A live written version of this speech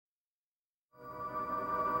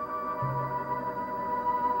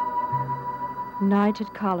Night at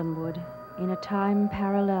Collinwood, in a time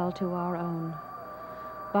parallel to our own.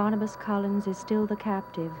 Barnabas Collins is still the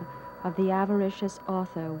captive of the avaricious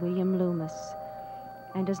author William Loomis,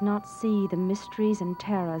 and does not see the mysteries and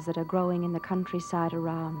terrors that are growing in the countryside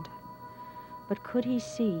around. But could he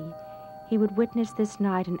see, he would witness this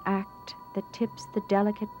night an act that tips the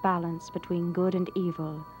delicate balance between good and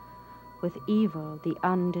evil, with evil the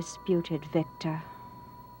undisputed victor.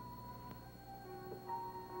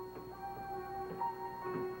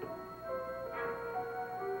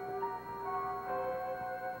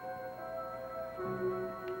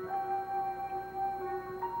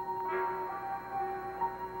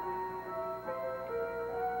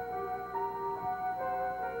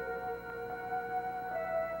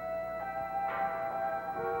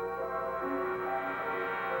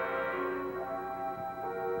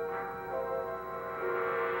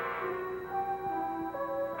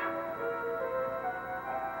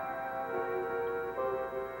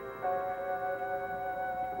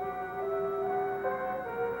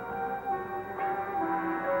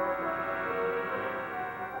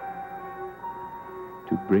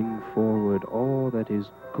 To bring forward all that is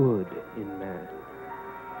good in man,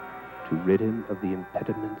 to rid him of the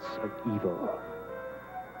impediments of evil,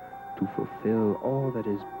 to fulfill all that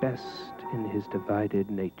is best in his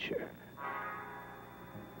divided nature.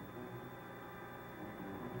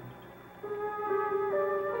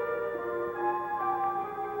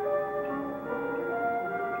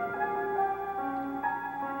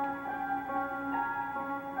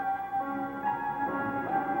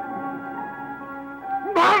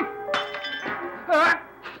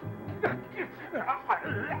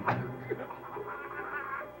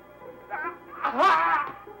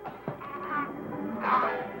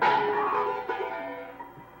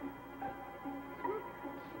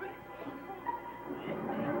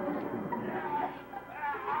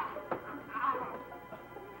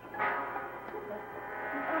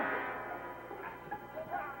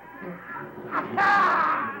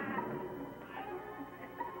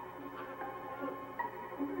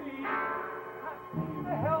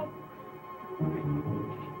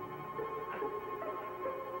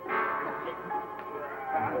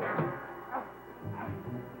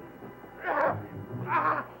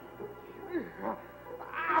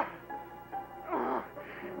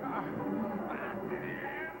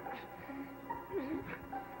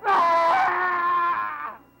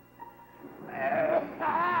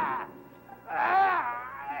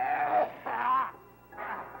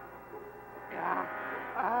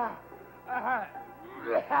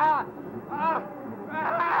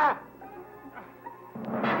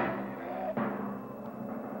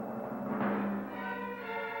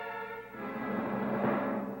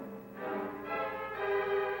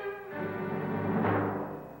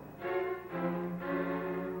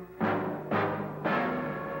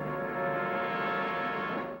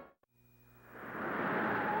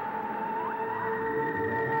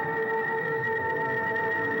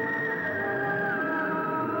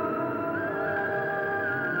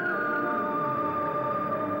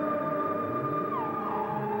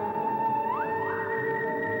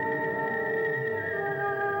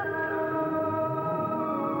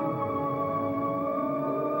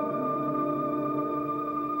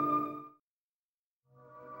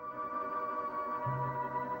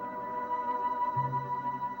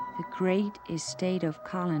 The great estate of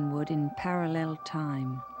Collinwood in parallel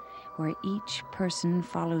time, where each person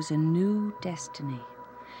follows a new destiny.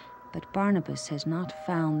 But Barnabas has not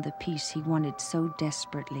found the peace he wanted so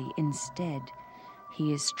desperately. Instead,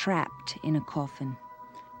 he is trapped in a coffin,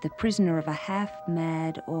 the prisoner of a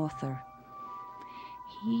half-mad author.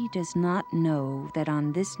 He does not know that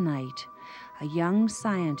on this night, a young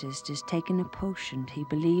scientist has taken a potion he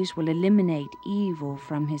believes will eliminate evil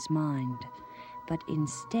from his mind, but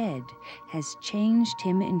instead has changed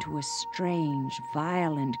him into a strange,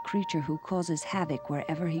 violent creature who causes havoc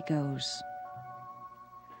wherever he goes.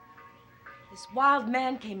 This wild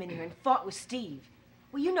man came in here and fought with Steve.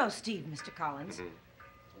 Well, you know Steve, Mr. Collins.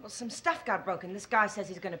 Well, some stuff got broken. This guy says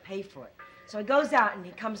he's going to pay for it. So he goes out and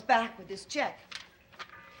he comes back with this check.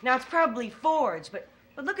 Now, it's probably forged, but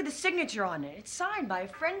look at the signature on it. It's signed by a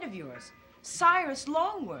friend of yours, Cyrus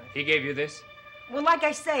Longworth. He gave you this? Well, like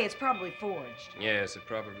I say, it's probably forged. Yes, it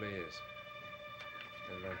probably is.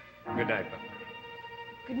 Well, good night, Bob.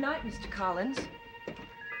 Good night, Mr. Collins.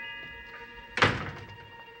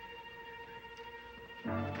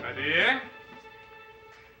 My dear,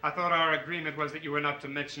 I thought our agreement was that you were not to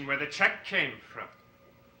mention where the check came from.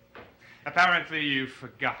 Apparently you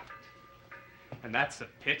forgot. And that's a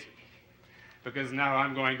pity, because now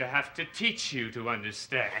I'm going to have to teach you to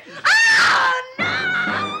understand. Oh,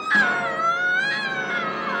 no!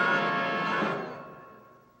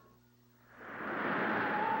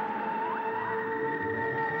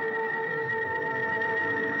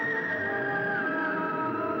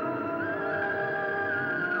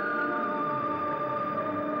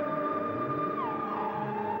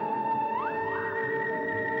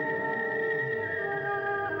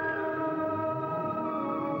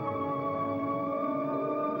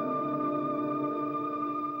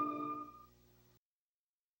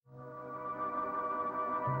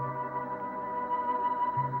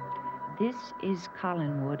 This is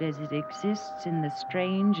Collinwood as it exists in the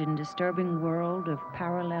strange and disturbing world of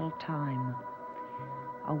parallel time.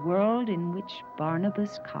 A world in which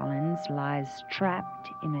Barnabas Collins lies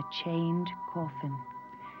trapped in a chained coffin,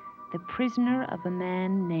 the prisoner of a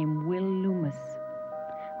man named Will Loomis,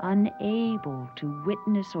 unable to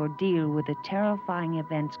witness or deal with the terrifying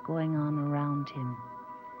events going on around him.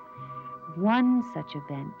 One such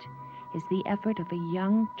event is the effort of a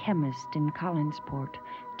young chemist in Collinsport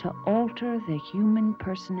to alter the human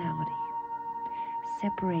personality,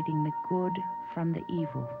 separating the good from the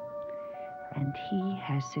evil. And he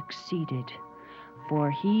has succeeded,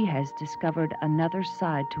 for he has discovered another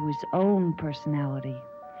side to his own personality,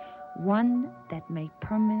 one that may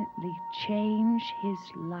permanently change his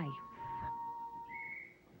life.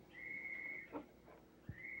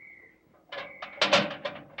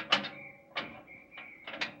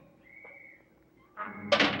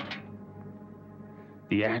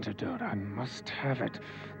 The antidote. I must have it.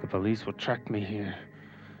 The police will track me here.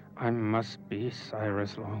 I must be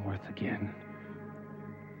Cyrus Longworth again.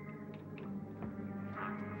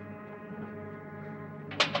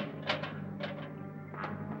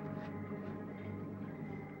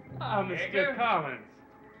 Ah, Mr. Collins.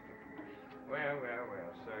 Well.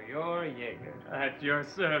 So you're Jaeger. At your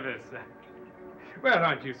service. Well,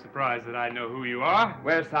 aren't you surprised that I know who you are?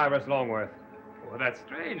 Where's Cyrus Longworth? Well, that's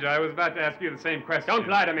strange. I was about to ask you the same question. Don't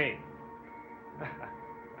lie to me.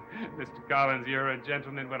 Mr. Collins, you're a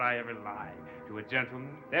gentleman. Would I ever lie to a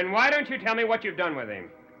gentleman? Then why don't you tell me what you've done with him?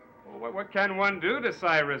 Well, what can one do to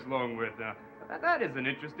Cyrus Longworth? Now, that is an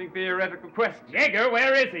interesting theoretical question. Jaeger,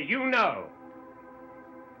 where is he? You know.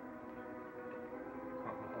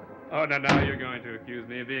 Oh, now you're going to accuse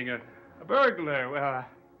me of being a burglar. Well,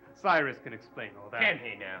 Cyrus can explain all that. Can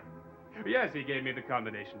he now? Yes, he gave me the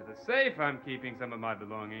combination to the safe. I'm keeping some of my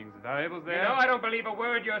belongings and valuables there. You know, I don't believe a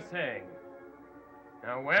word you're saying.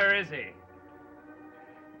 Now, where is he?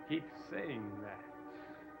 Keep saying that.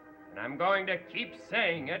 And I'm going to keep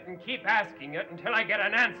saying it and keep asking it until I get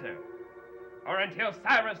an answer. Or until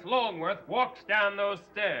Cyrus Longworth walks down those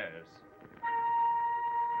stairs.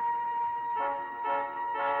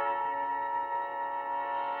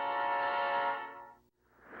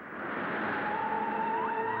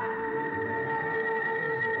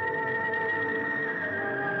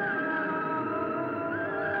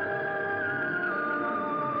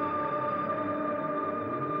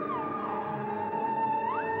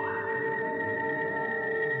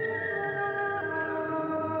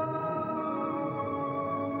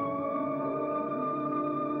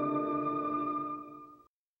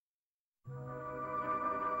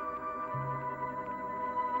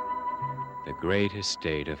 The great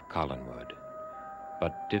estate of Collinwood,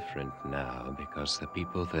 but different now because the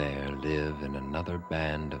people there live in another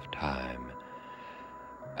band of time,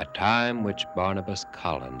 a time which Barnabas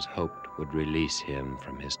Collins hoped would release him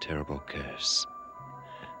from his terrible curse.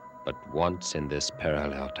 But once in this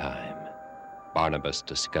parallel time, Barnabas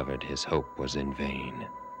discovered his hope was in vain.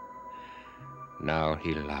 Now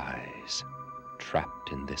he lies,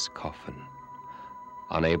 trapped in this coffin,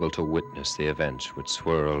 unable to witness the events which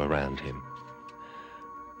swirl around him.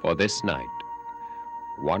 For this night,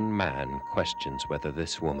 one man questions whether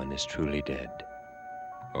this woman is truly dead,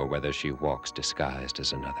 or whether she walks disguised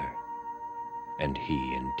as another, and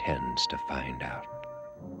he intends to find out.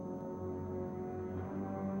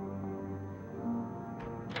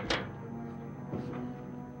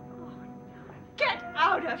 Get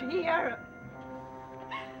out of here!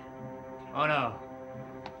 Oh, no.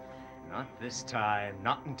 Not this time.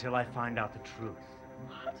 Not until I find out the truth.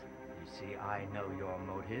 What? You see, I know your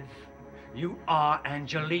motive. You are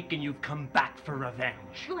Angelique, and you've come back for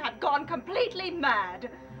revenge. You have gone completely mad.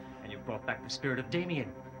 And you've brought back the spirit of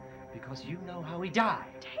Damien, because you know how he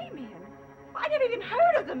died. Damien? I never even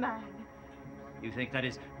heard of the man. You think that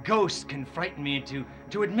his ghost can frighten me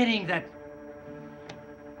into admitting that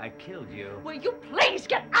I killed you? Will you please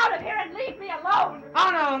get out of here and leave me alone? Oh,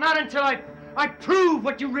 no, not until I prove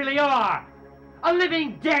what you really are. A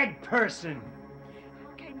living dead person.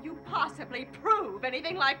 How can you possibly prove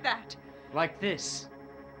anything like that? Like this.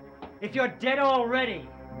 If you're dead already,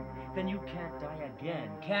 then you can't die again,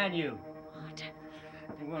 can you? What?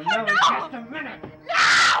 We'll know in just a minute. No!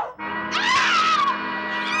 Ah!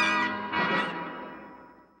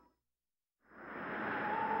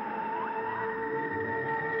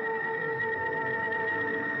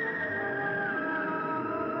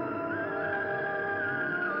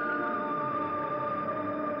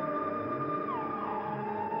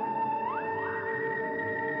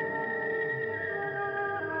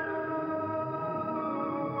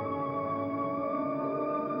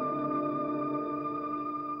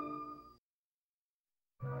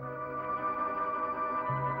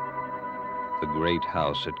 great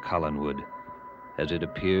house at Collinwood, as it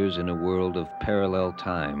appears in a world of parallel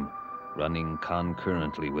time running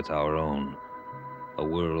concurrently with our own, a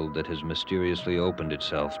world that has mysteriously opened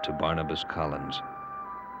itself to Barnabas Collins.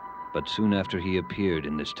 But soon after he appeared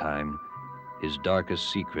in this time, his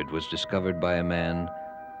darkest secret was discovered by a man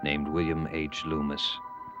named William H. Loomis.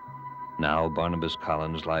 Now Barnabas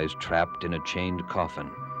Collins lies trapped in a chained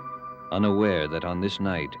coffin, unaware that on this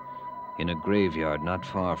night, in a graveyard not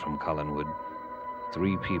far from Collinwood,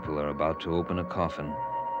 3 people are about to open a coffin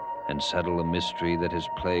and settle a mystery that has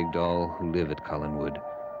plagued all who live at Collinwood.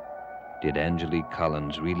 Did Angelique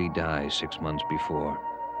Collins really die 6 months before?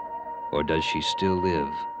 Or does she still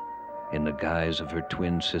live in the guise of her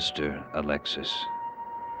twin sister, Alexis?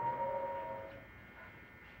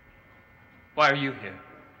 Why are you here?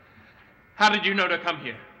 How did you know to come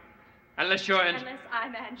here? Unless you're Unless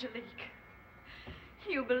I'm Angelique.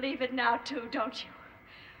 You believe it now, too, don't you?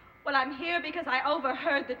 Well, I'm here because I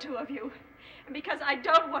overheard the 2 of you. And because I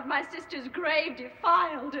don't want my sister's grave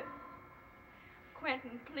defiled.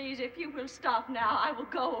 Quentin, please, if you will stop now, I will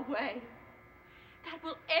go away. That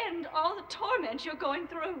will end all the torment you're going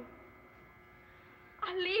through.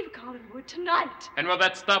 I leave Collinwood tonight. And will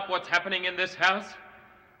that stop what's happening in this house?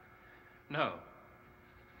 No.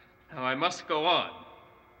 No, I must go on.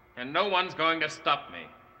 And no one's going to stop me.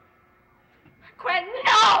 Quentin,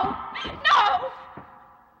 no! No!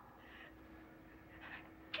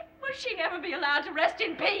 Will she never be allowed to rest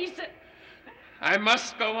in peace? I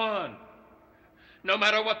must go on. No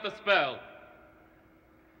matter what the spell.